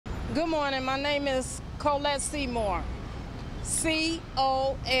Good morning. My name is Colette Seymour.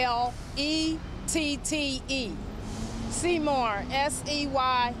 C-O-L-E-T-T-E. Seymour,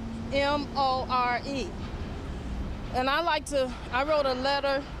 S-E-Y-M-O-R-E. And I wrote a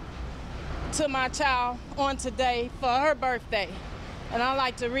letter to my child on today for her birthday. And I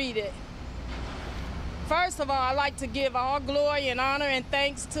like to read it. First of all, I like to give all glory and honor and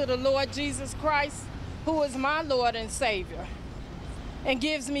thanks to the Lord Jesus Christ, who is my Lord and Savior, and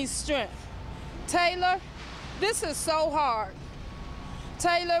gives me strength. Taylor, this is so hard.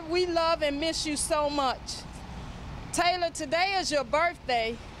 Taylor, we love and miss you so much. Taylor, today is your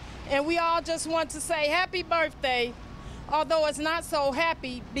birthday, and we all just want to say happy birthday, although it's not so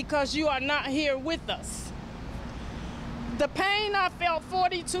happy because you are not here with us. The pain I felt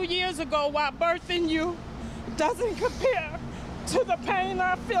 42 years ago while birthing you doesn't compare to the pain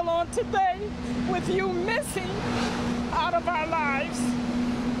I feel on today with you missing out of our lives.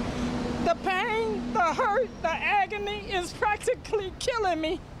 The pain, the hurt, the agony is practically killing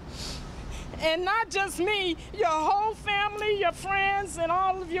me. And not just me, your whole family, your friends, and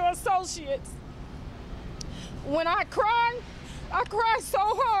all of your associates. When I cry so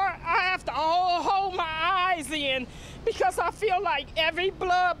hard, I have to hold my eyes in because I feel like every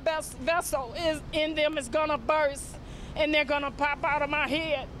blood vessel in them is gonna burst and they're gonna pop out of my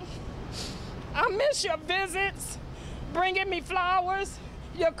head. I miss your visits, bringing me flowers,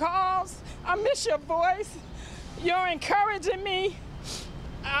 your calls. I miss your voice. You're encouraging me.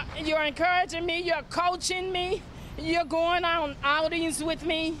 You're coaching me. You're going on outings with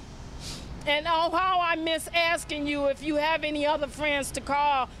me. And oh, how I miss asking you if you have any other friends to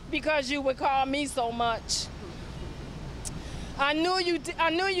call because you would call me so much. I knew you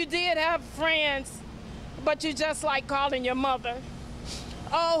did have friends, but you just like calling your mother.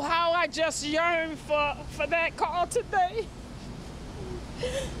 Oh, how I just yearn for that call today.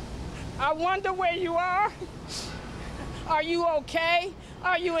 I wonder where you are. Are you okay?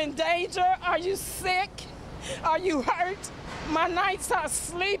 Are you in danger? Are you sick? Are you hurt? My nights are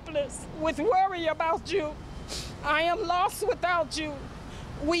sleepless with worry about you. I am lost without you.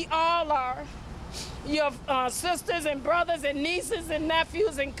 We all are. Your sisters and brothers and nieces and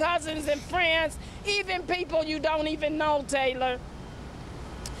nephews and cousins and friends, even people you don't even know, Taylor.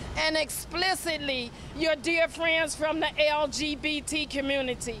 And explicitly, your dear friends from the LGBT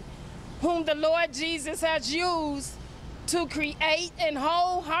community, whom the Lord Jesus has used to create and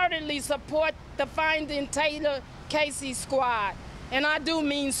wholeheartedly support the Finding Taylor Casey squad. And I do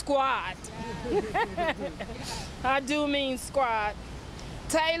mean squad. I do mean squad.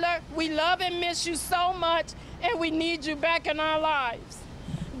 Taylor, we love and miss you so much, and we need you back in our lives.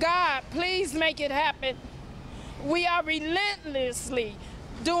 God, please make it happen. We are relentlessly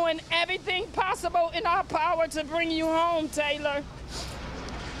doing everything possible in our power to bring you home, Taylor.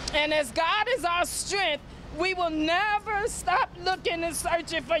 And as God is our strength, we will never stop looking and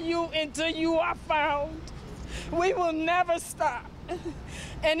searching for you until you are found. We will never stop.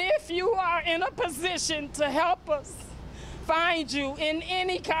 And if you are in a position to help us find you in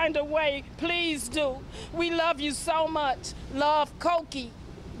any kind of way, please do. We love you so much. Love, Cokie.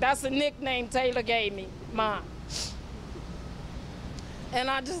 That's a nickname Taylor gave me, Mom. And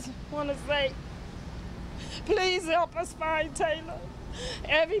I just want to say, please help us find Taylor.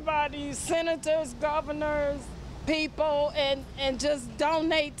 Everybody, senators, governors, people, and just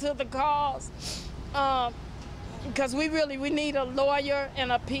donate to the cause. Because we need a lawyer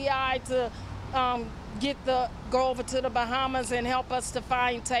and a PI to go over to the Bahamas and help us to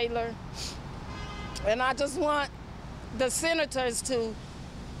find Taylor. And I just want the senators to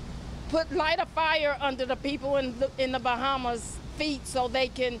light a fire under the people in the Bahamas' feet so they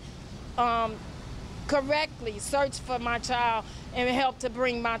can correctly search for my child and help to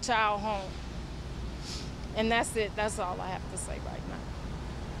bring my child home. And that's it. That's all I have to say right now.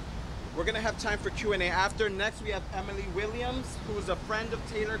 We're going to have time for Q&A after. Next, we have Emily Williams, who is a friend of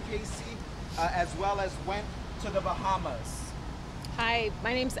Taylor Casey, as well as went to the Bahamas. Hi,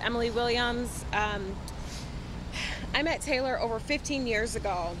 my name's Emily Williams. I met Taylor over 15 years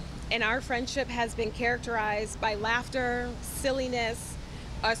ago, and our friendship has been characterized by laughter, silliness,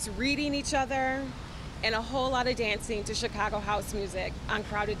 us reading each other, and a whole lot of dancing to Chicago house music on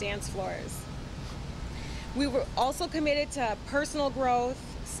crowded dance floors. We were also committed to personal growth,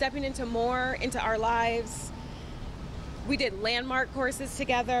 stepping into our lives. We did landmark courses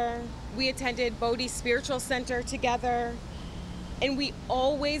together. We attended Bodhi Spiritual Center together. And we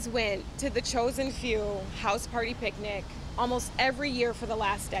always went to the Chosen Few house party picnic almost every year for the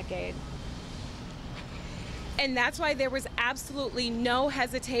last decade. And that's why there was absolutely no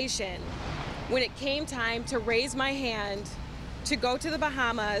hesitation when it came time to raise my hand to go to the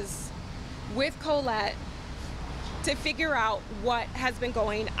Bahamas with Colette to figure out what has been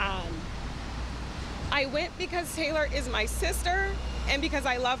going on. I went because Taylor is my sister and because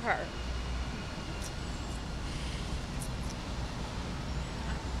I love her.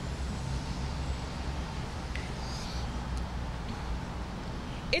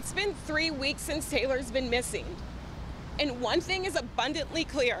 It's been 3 weeks since Taylor's been missing. And one thing is abundantly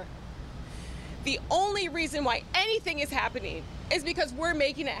clear. The only reason why anything is happening is because we're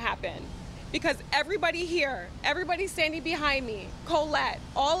making it happen. Because everybody here, everybody standing behind me, Colette,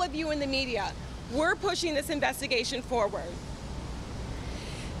 all of you in the media, we're pushing this investigation forward.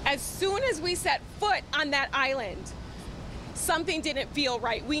 As soon as we set foot on that island, something didn't feel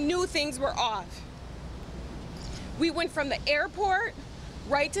right. We knew things were off. We went from the airport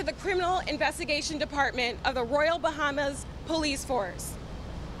right to the Criminal Investigation Department of the Royal Bahamas Police Force.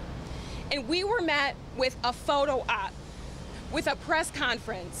 And we were met with a photo op, with a press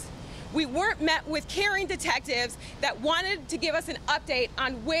conference. We weren't met with caring detectives that wanted to give us an update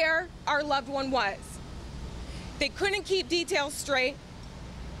on where our loved one was. They couldn't keep details straight.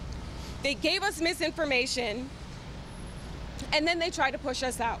 They gave us misinformation, and then they tried to push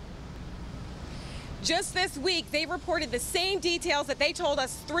us out. Just this week, they reported the same details that they told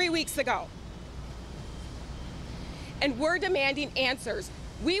us 3 weeks ago. And we're demanding answers.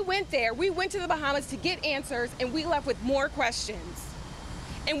 We went there, we went to the Bahamas to get answers, and we left with more questions.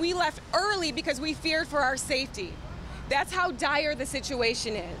 And we left early because we feared for our safety. That's how dire the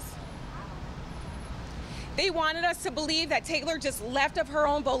situation is. They wanted us to believe that Taylor just left of her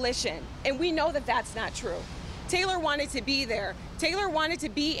own volition, and we know that that's not true. Taylor wanted to be there. Taylor wanted to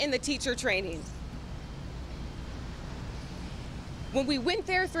be in the teacher training. When we went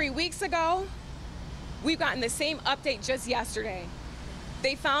there 3 weeks ago, we've gotten the same update just yesterday.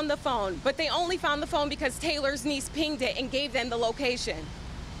 They found the phone, but they only found the phone because Taylor's niece pinged it and gave them the location.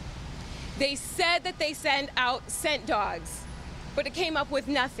 They said that they sent out scent dogs, but it came up with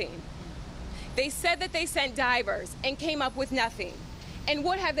nothing. They said that they sent divers and came up with nothing. And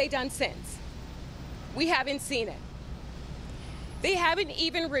what have they done since? We haven't seen it. They haven't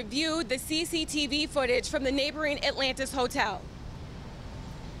even reviewed the CCTV footage from the neighboring Atlantis hotel.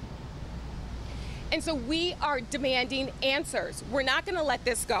 And so we are demanding answers. We're not gonna let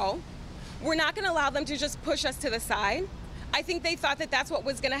this go. We're not gonna allow them to just push us to the side. I think they thought that that's what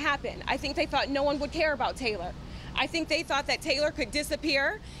was gonna happen. I think they thought no one would care about Taylor. I think they thought that Taylor could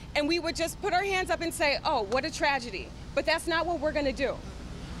disappear and we would just put our hands up and say, oh, what a tragedy. But that's not what we're gonna do.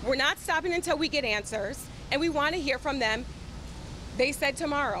 We're not stopping until we get answers, and we wanna hear from them. They said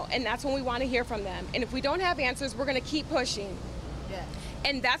tomorrow, and that's when we wanna hear from them. And if we don't have answers, we're gonna keep pushing. Yeah.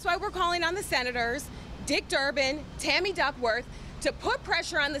 And that's why we're calling on the senators, Dick Durbin, Tammy Duckworth, to put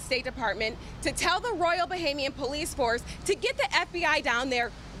pressure on the State Department, to tell the Royal Bahamian Police Force to get the FBI down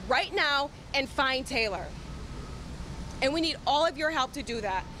there right now and find Taylor. And we need all of your help to do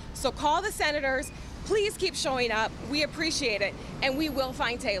that. So call the senators, please keep showing up. We appreciate it, and we will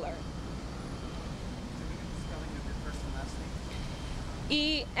find Taylor.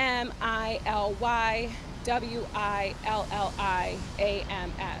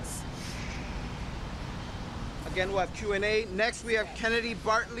 EMILYWILLIAMS. Again, we'll have Q&A. Next, we have Kennedy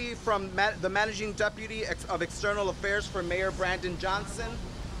Bartley, from the Managing Deputy of External Affairs for Mayor Brandon Johnson.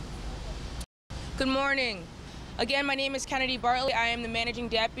 Good morning. Again, my name is Kennedy Bartley. I am the Managing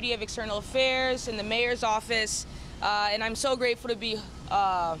Deputy of External Affairs in the Mayor's office, and I'm so grateful to be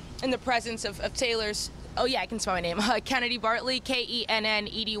in the presence of Taylor's. Oh yeah, I can spell my name. Kennedy Bartley,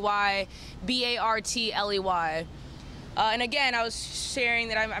 KENNEDY-BARTLEY. And again, I was sharing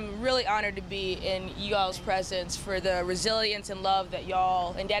that I'm really honored to be in y'all's presence for the resilience and love that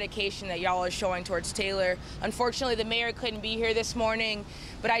y'all, and dedication that y'all are showing towards Taylor. Unfortunately, the mayor couldn't be here this morning,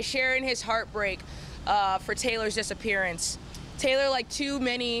 but I share in his heartbreak for Taylor's disappearance. Taylor, like too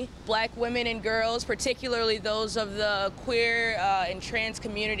many black women and girls, particularly those of the queer and trans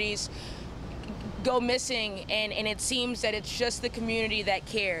communities, go missing, and it seems that it's just the community that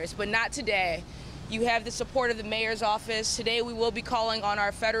cares, but not today. You have the support of the mayor's office. Today we will be calling on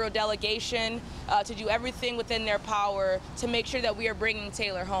our federal delegation to do everything within their power to make sure that we are bringing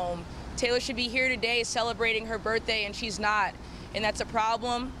Taylor home. Taylor should be here today celebrating her birthday, and she's not. And that's a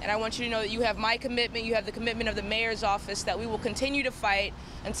problem, and I want you to know that you have my commitment, you have the commitment of the mayor's office, that we will continue to fight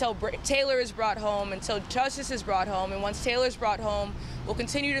until Taylor is brought home, until justice is brought home. And once Taylor's brought home, we'll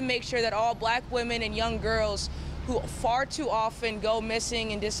continue to make sure that all black women and young girls who far too often go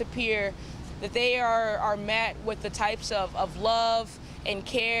missing and disappear, that they are met with the types of love and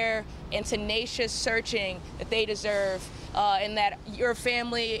care and tenacious searching that they deserve, and that your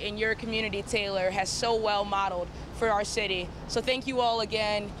family and your community, Taylor, has so well modeled for our city. So thank you all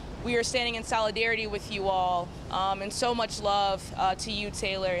again. We are standing in solidarity with you all, and so much love to you,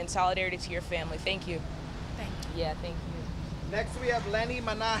 Taylor, and solidarity to your family. Thank you. Thank you. Yeah, thank you. Next we have Lenny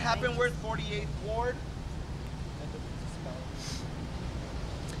Mana Happenworth, 48th Ward.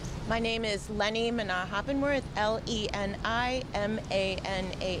 My name is Lenny Mana Hoppenworth,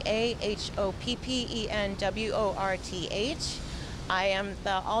 LENIMANAHOPPENWORTH. I am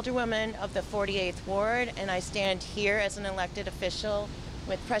the Alderwoman of the 48th Ward, and I stand here as an elected official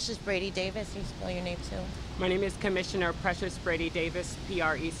with Precious Brady Davis. You spell your name too. My name is Commissioner Precious Brady Davis,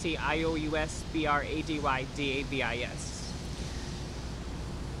 PRECIOUSBRADYDAVIS.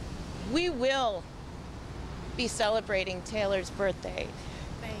 We will be celebrating Taylor's birthday.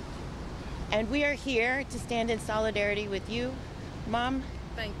 Thank you. And we are here to stand in solidarity with you, Mom,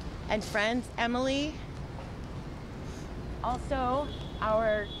 Thank you. and friends, Emily, also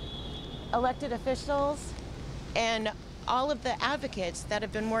our elected officials, and all of the advocates that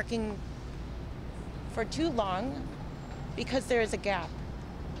have been working for too long because there is a gap.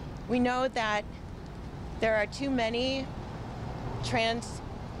 We know that there are too many trans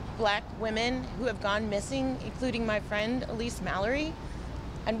Black women who have gone missing, including my friend Elise Mallory,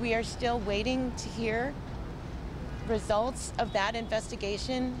 and we are still waiting to hear results of that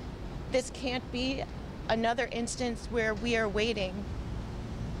investigation. This can't be another instance where we are waiting.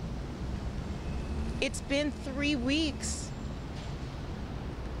 It's been 3 weeks.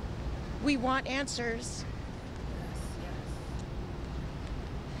 We want answers.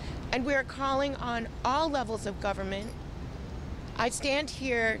 And we are calling on all levels of government. I stand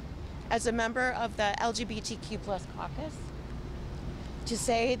here as a member of the LGBTQ+ caucus to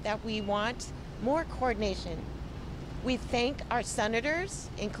say that we want more coordination. We thank our senators,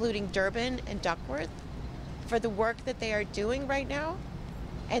 including Durbin and Duckworth, for the work that they are doing right now.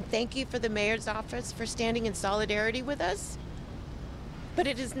 And thank you for the mayor's office for standing in solidarity with us. But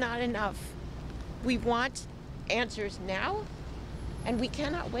it is not enough. We want answers now, and we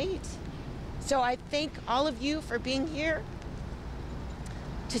cannot wait. So I thank all of you for being here.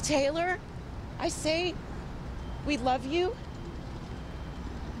 To Taylor, I say, we love you.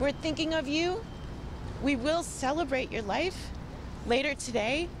 We're thinking of you. We will celebrate your life later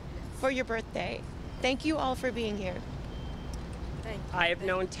today for your birthday. Thank you all for being here. Thank you. I have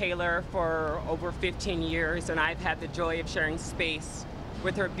known Taylor for over 15 years, and I've had the joy of sharing space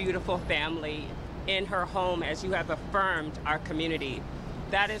with her beautiful family in her home, as you have affirmed our community.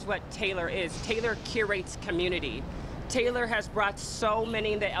 That is what Taylor is. Taylor curates community. Taylor has brought so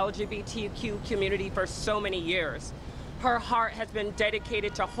many in the LGBTQ community for so many years. Her heart has been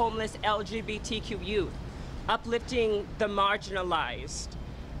dedicated to homeless LGBTQ youth, uplifting the marginalized.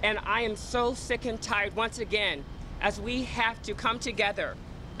 And I am so sick and tired, once again, as we have to come together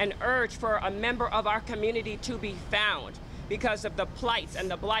and urge for a member of our community to be found because of the plights and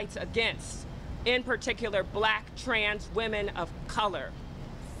the blights against, in particular, Black trans women of color.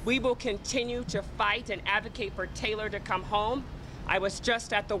 We will continue to fight and advocate for Taylor to come home. I was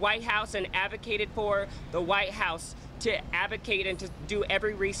just at the White House and advocated for the White House to advocate and to do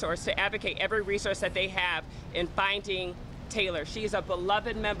every resource, to advocate every resource that they have in finding Taylor. She's a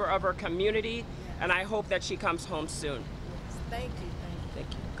beloved member of her community, and I hope that she comes home soon. Thank you. Thank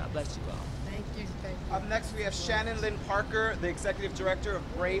you. God bless you all. Thank you. Thank you. Up next we have Shannon Lynn Parker, the Executive Director of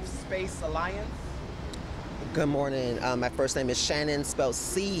Brave Space Alliance. Good morning. My first name is Shannon, spelled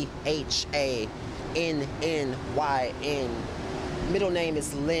C-H-A-N-N-Y-N. Middle name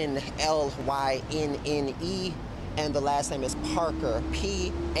is Lynn, L-Y-N-N-E. And the last name is Parker,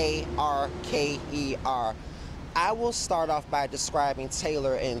 P-A-R-K-E-R. I will start off by describing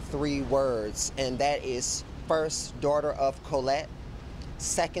Taylor in 3 words, and that is first, daughter of Colette.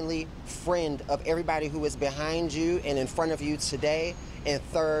 Secondly, friend of everybody who is behind you and in front of you today. And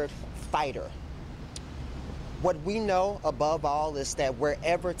third, fighter. What we know above all is that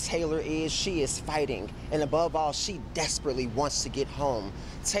wherever Taylor is, she is fighting. And above all, she desperately wants to get home.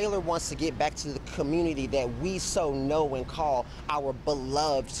 Taylor wants to get back to the community that we so know and call our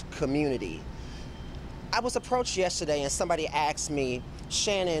beloved community. I was approached yesterday and somebody asked me,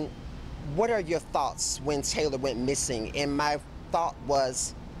 Shannon, what are your thoughts when Taylor went missing? And my thought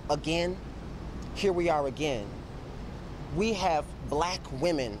was, again, here we are again. We have Black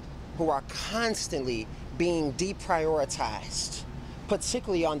women who are constantly being deprioritized,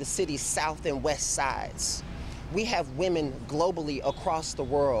 particularly on the city's south and west sides. We have women globally across the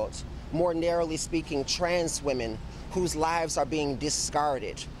world, more narrowly speaking, trans women whose lives are being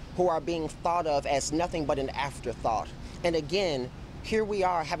discarded, who are being thought of as nothing but an afterthought. And again, here we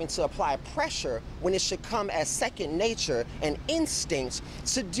are having to apply pressure when it should come as second nature and instinct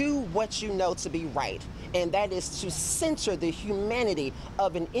to do what you know to be right. And that is to center the humanity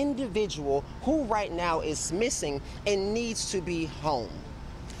of an individual who right now is missing and needs to be home.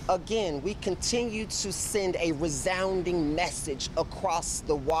 Again, we continue to send a resounding message across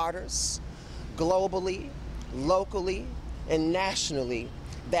the waters, globally, locally, and nationally,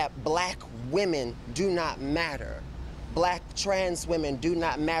 that Black women do not matter. Black trans women do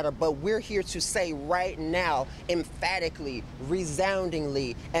not matter, but we're here to say right now, emphatically,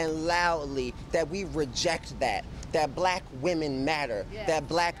 resoundingly, and loudly, that we reject that Black women matter, that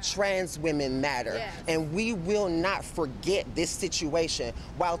Black trans women matter, and we will not forget this situation.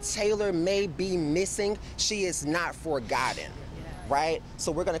 While Taylor may be missing, she is not forgotten, right?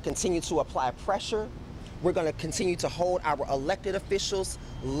 So we're gonna continue to apply pressure. We're going to continue to hold our elected officials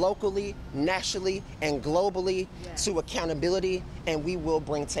locally, nationally, and globally to accountability, and we will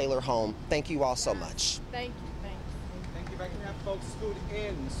bring Taylor home. Thank you all so much. Thank you. Thank you. Thank you. If I can have folks scoot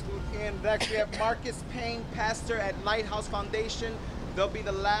in. Next we have Marcus Payne, pastor at Lighthouse Foundation. They'll be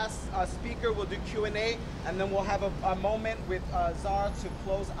the last speaker. We'll do Q&A, and then we'll have a moment with Zara to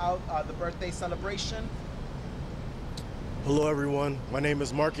close out the birthday celebration. Hello, everyone. My name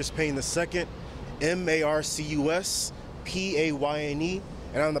is Marcus Payne II. Marcus Payne,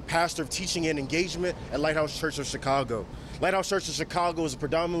 and I'm the pastor of teaching and engagement at Lighthouse Church of Chicago. Lighthouse Church of Chicago is a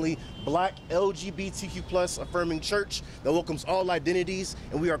predominantly Black LGBTQ+ affirming church that welcomes all identities,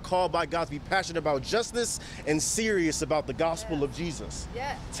 and we are called by God to be passionate about justice and serious about the gospel of Jesus.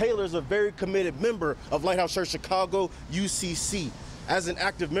 Taylor is a very committed member of Lighthouse Church Chicago, UCC. As an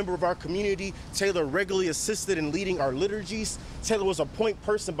active member of our community, Taylor regularly assisted in leading our liturgies. Taylor was a point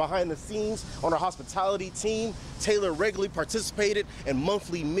person behind the scenes on our hospitality team. Taylor regularly participated in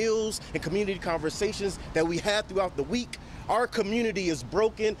monthly meals and community conversations that we had throughout the week. Our community is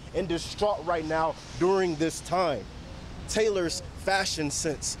broken and distraught right now during this time. Taylor's fashion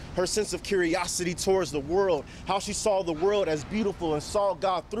sense, her sense of curiosity towards the world, how she saw the world as beautiful and saw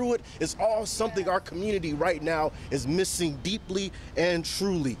God through it, is all something our community right now is missing deeply and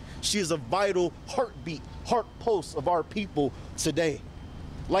truly. She is a vital heartbeat, heart pulse of our people today.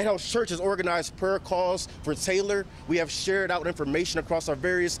 Lighthouse Church has organized prayer calls for Taylor. We have shared out information across our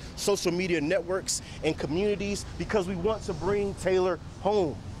various social media networks and communities because we want to bring Taylor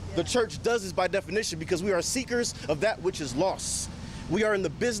home. The church does this by definition because we are seekers of that which is lost. We are in the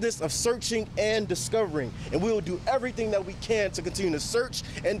business of searching and discovering, and we will do everything that we can to continue to search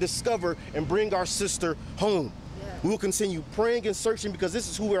and discover and bring our sister home. We will continue praying and searching because this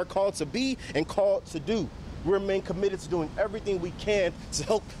is who we are called to be and called to do. We remain committed to doing everything we can to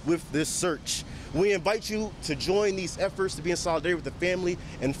help with this search. We invite you to join these efforts to be in solidarity with the family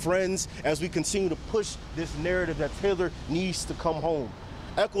and friends as we continue to push this narrative that Taylor needs to come home.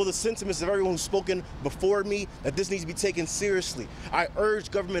 Echo the sentiments of everyone who's spoken before me that this needs to be taken seriously. I urge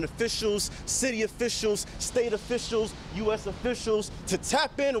government officials, city officials, state officials, U.S. officials to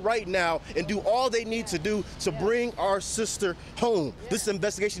tap in right now and do all they need to do to bring our sister home. This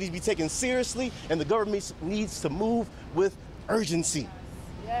investigation needs to be taken seriously, and the government needs to move with urgency.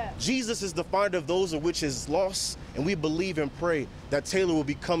 Jesus is the finder of those of which is lost, and we believe and pray that Taylor will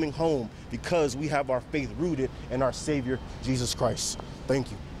be coming home because we have our faith rooted in our Savior, Jesus Christ. Thank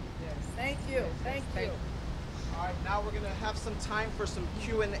you. Thank you. Thank you. All right, now we're going to have some time for some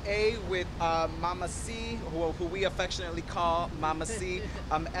Q&A with Mama C, who we affectionately call Mama C.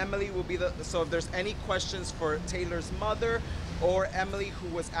 Emily will be so if there's any questions for Taylor's mother or Emily,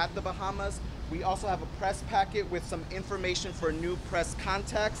 who was at the Bahamas. We also have a press packet with some information for new press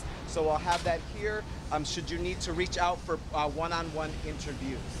contacts, so I'll have that here should you need to reach out for one-on-one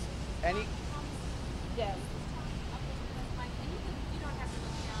interviews. Any? Yes.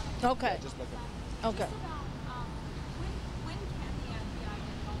 Okay. Just look at Okay. When can the FBI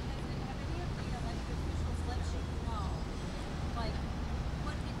get involved? Have any of the elected officials let you know, like,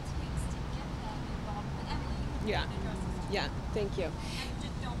 what it takes to get them involved? Emily, Yeah, thank you. and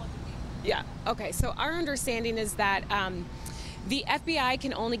just don't look at me. Yeah, okay, so our understanding is that the FBI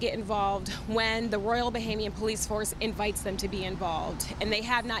can only get involved when the Royal Bahamian Police Force invites them to be involved, and they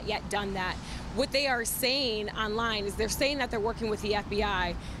have not yet done that. What they are saying online is they're saying that they're working with the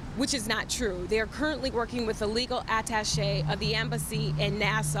FBI, which is not true. They are currently working with the legal attaché of the embassy in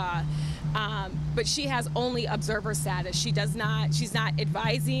Nassau, but she has only observer status. She's not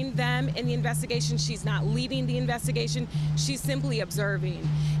advising them in the investigation. She's not leading the investigation. She's simply observing.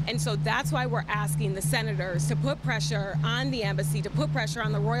 And so that's why we're asking the senators to put pressure on the embassy, to put pressure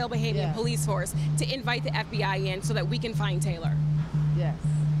on the Royal Bahamian Police Force to invite the FBI in so that we can find Taylor. Yes.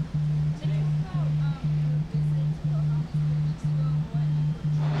 Can you talk about your visit to the Bahamas 3 weeks ago?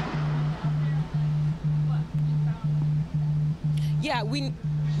 Yeah, do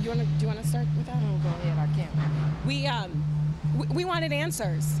you want to start with that? Go ahead, I can't. We wanted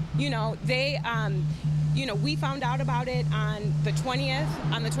answers. We found out about it on the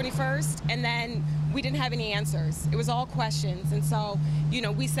 20th, on the 21st, and then we didn't have any answers. It was all questions. And so,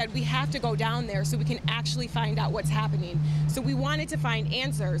 we said we have to go down there so we can actually find out what's happening. So we wanted to find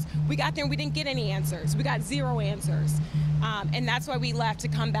answers. We got there and we didn't get any answers. We got 0 answers. And that's why we left to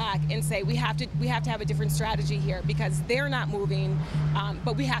come back and say we have to have a different strategy here because they're not moving,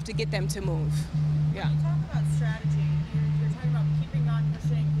 but we have to get them to move. Yeah. When you talk about strategy, you're talking about keeping on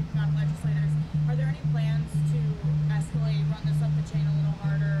pushing, keeping on legislators. Are there any plans to escalate, run this up the chain a little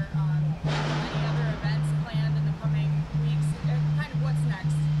harder? Any other events planned in the coming weeks? Kind of what's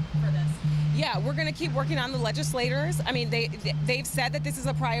next for this? Yeah, we're going to keep working on the legislators. I mean, they've said that this is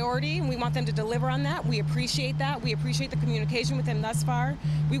a priority, and we want them to deliver on that. We appreciate that. We appreciate the communication with them thus far.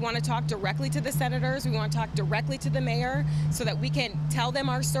 We want to talk directly to the senators. We want to talk directly to the mayor so that we can tell them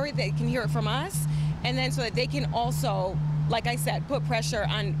our story, they can hear it from us, and then so that they can also, like I said, put pressure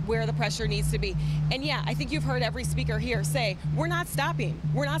on where the pressure needs to be. And yeah, I think you've heard every speaker here say, we're not stopping.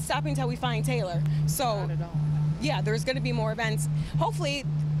 We're not stopping until we find Taylor. So, Not at all. yeah, there's going to be more events. Hopefully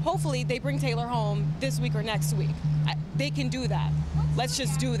they bring Taylor home this week or next week. They can do that. Let's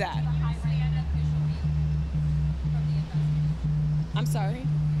just do that. I'm sorry?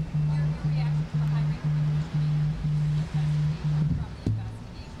 Your reaction to the high rate of official being from the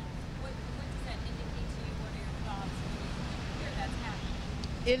investigation. What does that indicate to you? What are your thoughts when you hear that's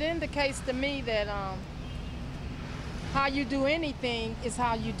happening? It indicates to me that how you do anything is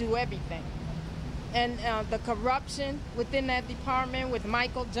how you do everything. And the corruption within that department with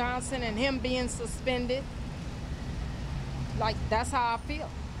Michael Johnson and him being suspended, like that's how I feel.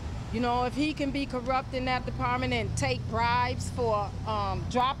 If he can be corrupt in that department and take bribes for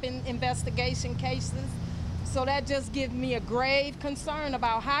dropping investigation cases, so that just gives me a grave concern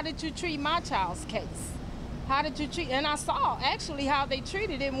about how did you treat my child's case? How did you treat, and I saw actually how they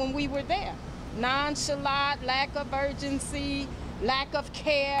treated it when we were there. Nonchalant, lack of urgency, lack of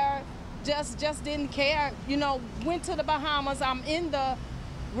care, just didn't care. Went to the Bahamas. I'm in the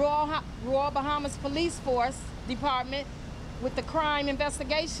Royal Bahamas Police Force Department with the Crime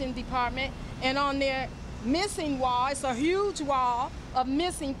Investigation Department, and on their missing wall, it's a huge wall of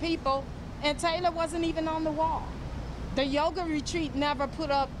missing people, and Taylor wasn't even on the wall. The yoga retreat never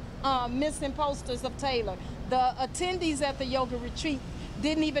put up missing posters of Taylor. The attendees at the yoga retreat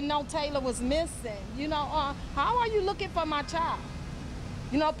didn't even know Taylor was missing. How are you looking for my child?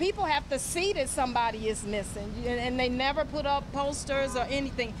 People have to see that somebody is missing, and they never put up posters or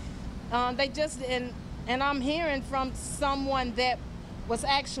anything. They just, and I'm hearing from someone that was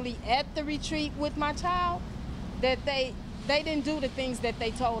actually at the retreat with my child that they didn't do the things that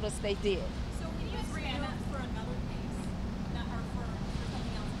they told us they did. So can you expand that for another case, or for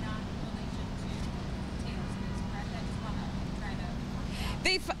something else not in relation to Taylor's case, correct? I just want to try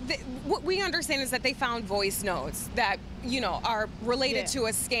to. What we understand is that they found voice notes that are related to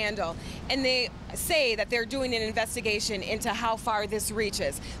a scandal, and they say that they're doing an investigation into how far this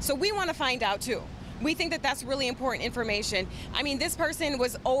reaches. So we want to find out too. We think that that's really important information. I mean, this person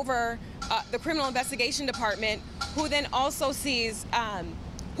was over the criminal investigation department, who then also sees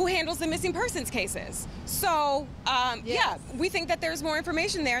who handles the missing persons cases. So yeah, we think that there's more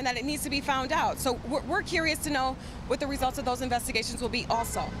information there and that it needs to be found out. So we're curious to know what the results of those investigations will be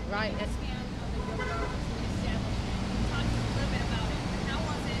also. Right.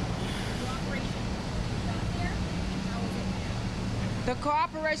 The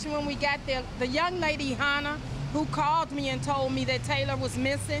cooperation when we got there, the young lady, Hannah, who called me and told me that Taylor was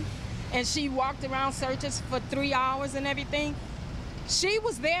missing, and she walked around searches for 3 hours and everything, she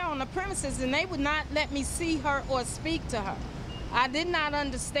was there on the premises and they would not let me see her or speak to her. I did not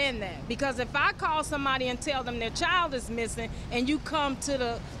understand that, because if I call somebody and tell them their child is missing and you come to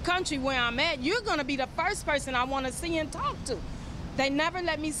the country where I'm at, you're gonna be the first person I wanna see and talk to. They never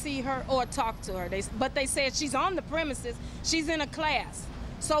let me see her or talk to her, but they said she's on the premises, she's in a class.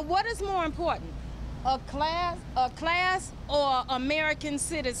 So what is more important, a class or American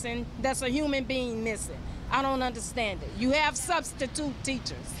citizen that's a human being missing? I don't understand it. You have substitute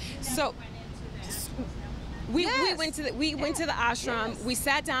teachers. So we went to the ashram. Yes. We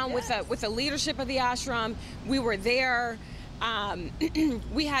sat down with the leadership of the ashram. We were there.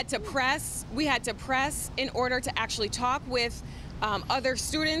 We had to press in order to actually talk with other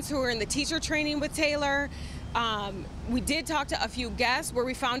students who were in the teacher training with Taylor. We did talk to a few guests where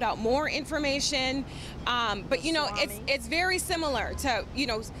we found out more information, but it's very similar to,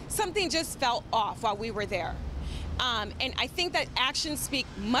 something just felt off while we were there. And I think that actions speak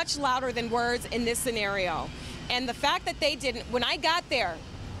much louder than words in this scenario. And the fact that they didn't, when I got there,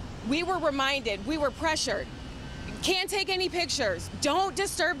 we were reminded, we were pressured. Can't take any pictures. Don't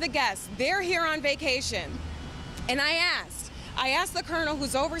disturb the guests. They're here on vacation. And I asked the colonel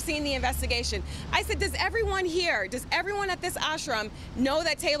who's overseeing the investigation, I said, does everyone here, does everyone at this ashram know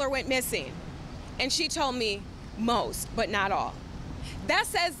that Taylor went missing? And she told me most, but not all. That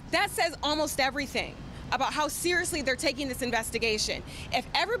says almost everything about how seriously they're taking this investigation. If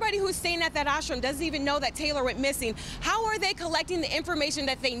everybody who's staying at that ashram doesn't even know that Taylor went missing, how are they collecting the information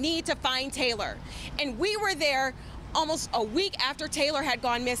that they need to find Taylor? And we were there almost a week after Taylor had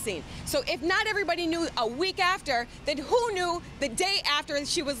gone missing. So if not everybody knew a week after, then who knew the day after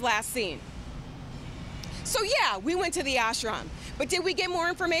she was last seen? So yeah, we went to the ashram. But did we get more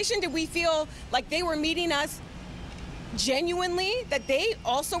information? Did we feel like they were meeting us genuinely, that they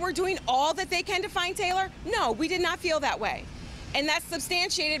also were doing all that they can to find Taylor? No, we did not feel that way. And that's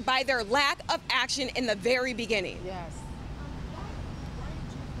substantiated by their lack of action in the very beginning. Yes.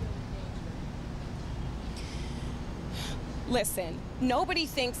 Listen, nobody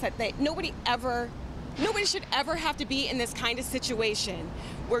thinks that nobody should ever have to be in this kind of situation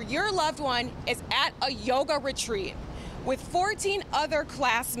where your loved one is at a yoga retreat with 14 other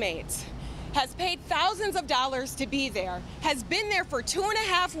classmates, has paid thousands of dollars to be there, has been there for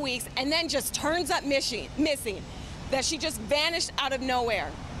 2.5 weeks, and then just turns up missing, that she just vanished out of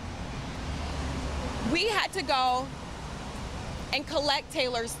nowhere. We had to go and collect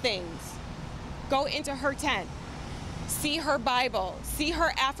Taylor's things, go into her tent, see her Bible, see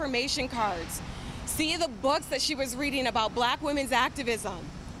her affirmation cards, see the books that she was reading about Black women's activism,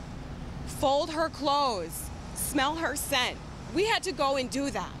 fold her clothes, smell her scent. We had to go and do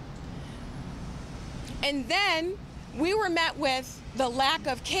that. And then we were met with the lack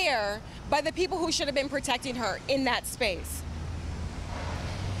of care by the people who should have been protecting her in that space.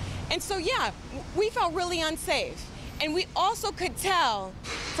 And so, yeah, we felt really unsafe. And we also could tell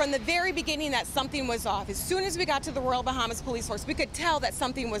from the very beginning that something was off. As soon as we got to the Royal Bahamas Police Force, we could tell that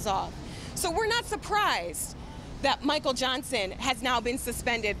something was off. So we're not surprised that Michael Johnson has now been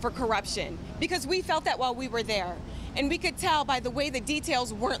suspended for corruption, because we felt that while we were there. And we could tell by the way the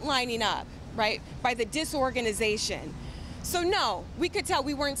details weren't lining up, right? By the disorganization. So no, we could tell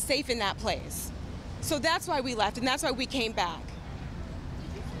we weren't safe in that place. So that's why we left, and that's why we came back.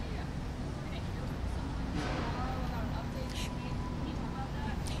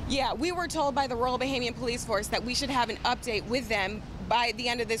 Yeah, we were told by the Royal Bahamian Police Force that we should have an update with them by the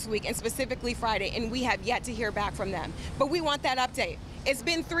end of this week, and specifically Friday, and we have yet to hear back from them. But we want that update. It's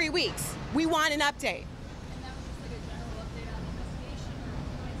been 3 weeks. We want an update.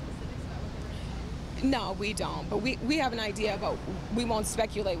 No, we don't, but we have an idea, but we won't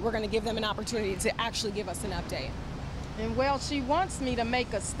speculate. We're going to give them an opportunity to actually give us an update. And well, she wants me to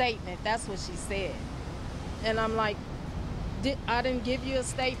make a statement. That's what she said. And I'm like, I didn't give you a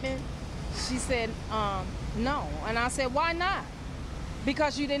statement? She said, no. And I said, why not?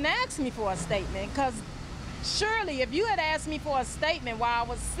 Because you didn't ask me for a statement. Because surely if you had asked me for a statement while I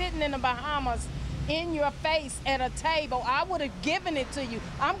was sitting in the Bahamas in your face at a table, I would have given it to you.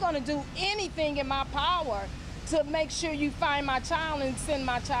 I'm going to do anything in my power to make sure you find my child and send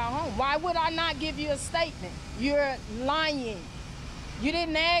my child home. Why would I not give you a statement? You're lying. You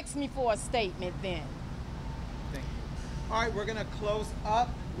didn't ask me for a statement then. Thank you. All right, we're going to close up.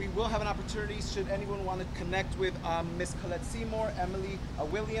 We will have an opportunity, should anyone want to connect with Miss Colette Seymour, Emily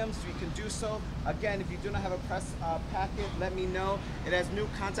Williams, you can do so. Again, if you do not have a press packet, let me know. It has new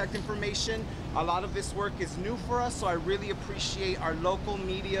contact information. A lot of this work is new for us, so I really appreciate our local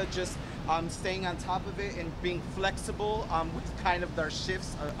media just staying on top of it and being flexible with kind of their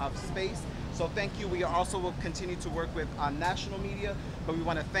shifts of space. So thank you. We also will continue to work with national media, but we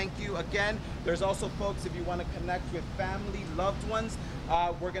want to thank you again. There's also folks, if you want to connect with family, loved ones,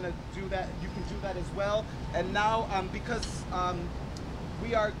 we're going to do that. You can do that as well. And now, because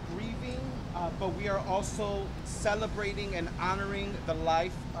we are grieving, but we are also celebrating and honoring the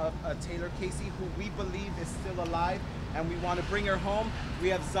life of Taylor Casey, who we believe is still alive, and we want to bring her home. We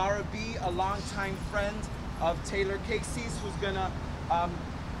have Zara B., a longtime friend of Taylor Casey's, who's going to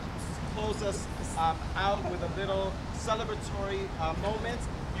close us out with a little celebratory moment.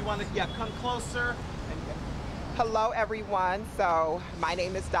 You want to, come closer. Hello, everyone. So my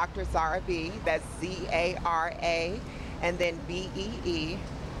name is Dr. Zara B. That's Z-A-R-A and then B-E-E.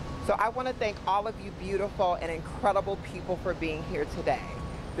 So I want to thank all of you beautiful and incredible people for being here today.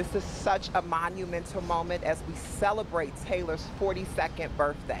 This is such a monumental moment as we celebrate Taylor's 42nd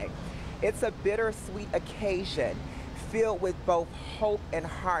birthday. It's a bittersweet occasion filled with both hope and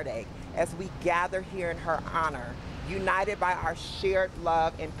heartache as we gather here in her honor, united by our shared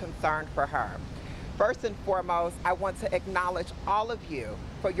love and concern for her. First and foremost, I want to acknowledge all of you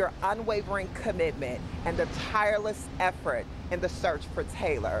for your unwavering commitment and the tireless effort in the search for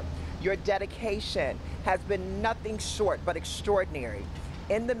Taylor. Your dedication has been nothing short but extraordinary.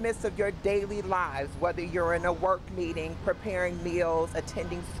 In the midst of your daily lives, whether you're in a work meeting, preparing meals,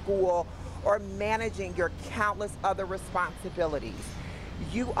 attending school, or managing your countless other responsibilities,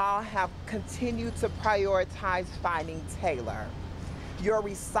 you all have continued to prioritize finding Taylor. Your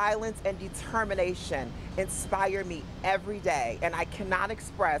resilience and determination inspire me every day, and I cannot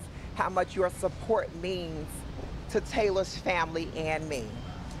express how much your support means to Taylor's family and me.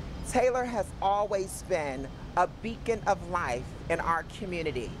 Taylor has always been a beacon of life in our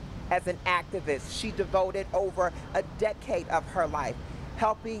community. As an activist, she devoted over a decade of her life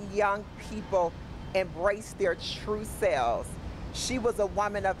helping young people embrace their true selves. She was a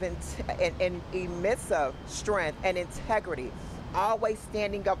woman of immense strength and integrity, always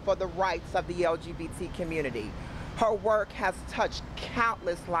standing up for the rights of the LGBT community. Her work has touched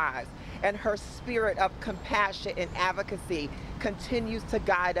countless lives, and her spirit of compassion and advocacy continues to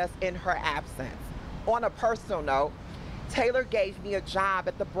guide us in her absence. On a personal note, Taylor gave me a job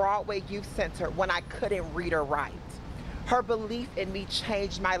at the Broadway Youth Center when I couldn't read or write. Her belief in me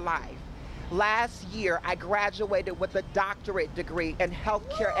changed my life. Last year, I graduated with a doctorate degree in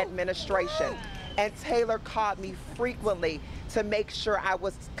healthcare administration, and Taylor called me frequently to make sure I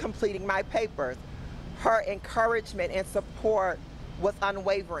was completing my papers. Her encouragement and support was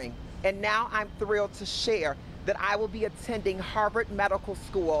unwavering, and now I'm thrilled to share that I will be attending Harvard Medical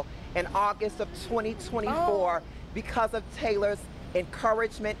School in August of 2024 because of Taylor's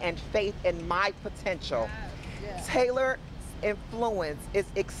encouragement and faith in my potential. Taylor's influence is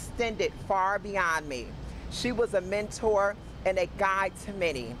extended far beyond me. She was a mentor and a guide to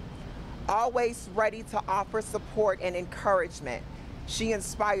many, always ready to offer support and encouragement. She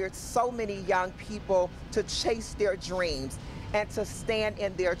inspired so many young people to chase their dreams and to stand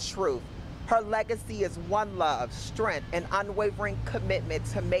in their truth. Her legacy is one love, strength, and unwavering commitment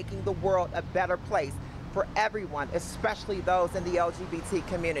to making the world a better place for everyone, especially those in the LGBT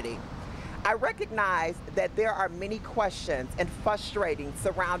community. I recognize that there are many questions and frustrating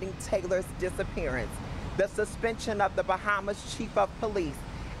surrounding Taylor's disappearance, the suspension of the Bahamas chief of police,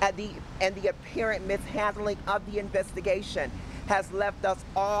 and the apparent mishandling of the investigation has left us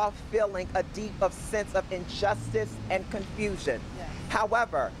all feeling a deep sense of injustice and confusion.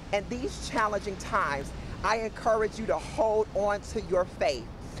 However, in these challenging times, I encourage you to hold on to your faith.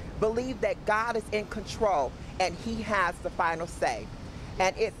 Believe that God is in control and He has the final say.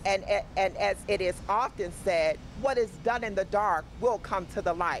 And as it is often said, what is done in the dark will come to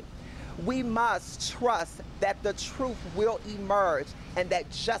the light. We must trust that the truth will emerge and that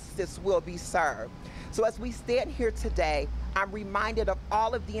justice will be served. So as we stand here today, I'm reminded of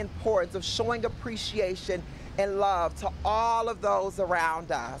all of the importance of showing appreciation and love to all of those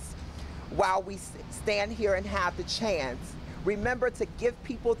around us. While we stand here and have the chance, remember to give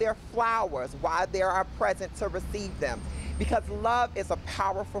people their flowers while they are present to receive them, because love is a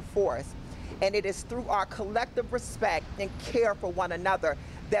powerful force, and it is through our collective respect and care for one another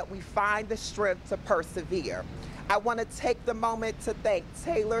that we find the strength to persevere. I want to take the moment to thank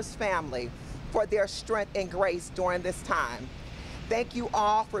Taylor's family for their strength and grace during this time. Thank you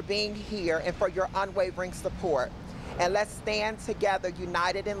all for being here and for your unwavering support. And let's stand together,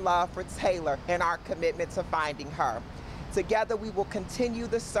 united in love for Taylor and our commitment to finding her. Together we will continue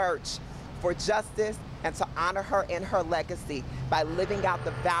the search for justice and to honor her in her legacy by living out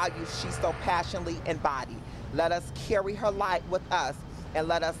the values she so passionately embodied. Let us carry her light with us and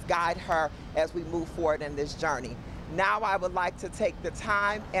let us guide her as we move forward in this journey. Now I would like to take the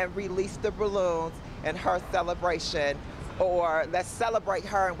time and release the balloons in her celebration, or let's celebrate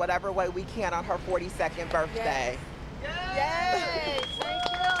her in whatever way we can on her 42nd birthday. Yes. Yay! Thank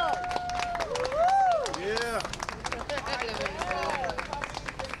you. Yeah.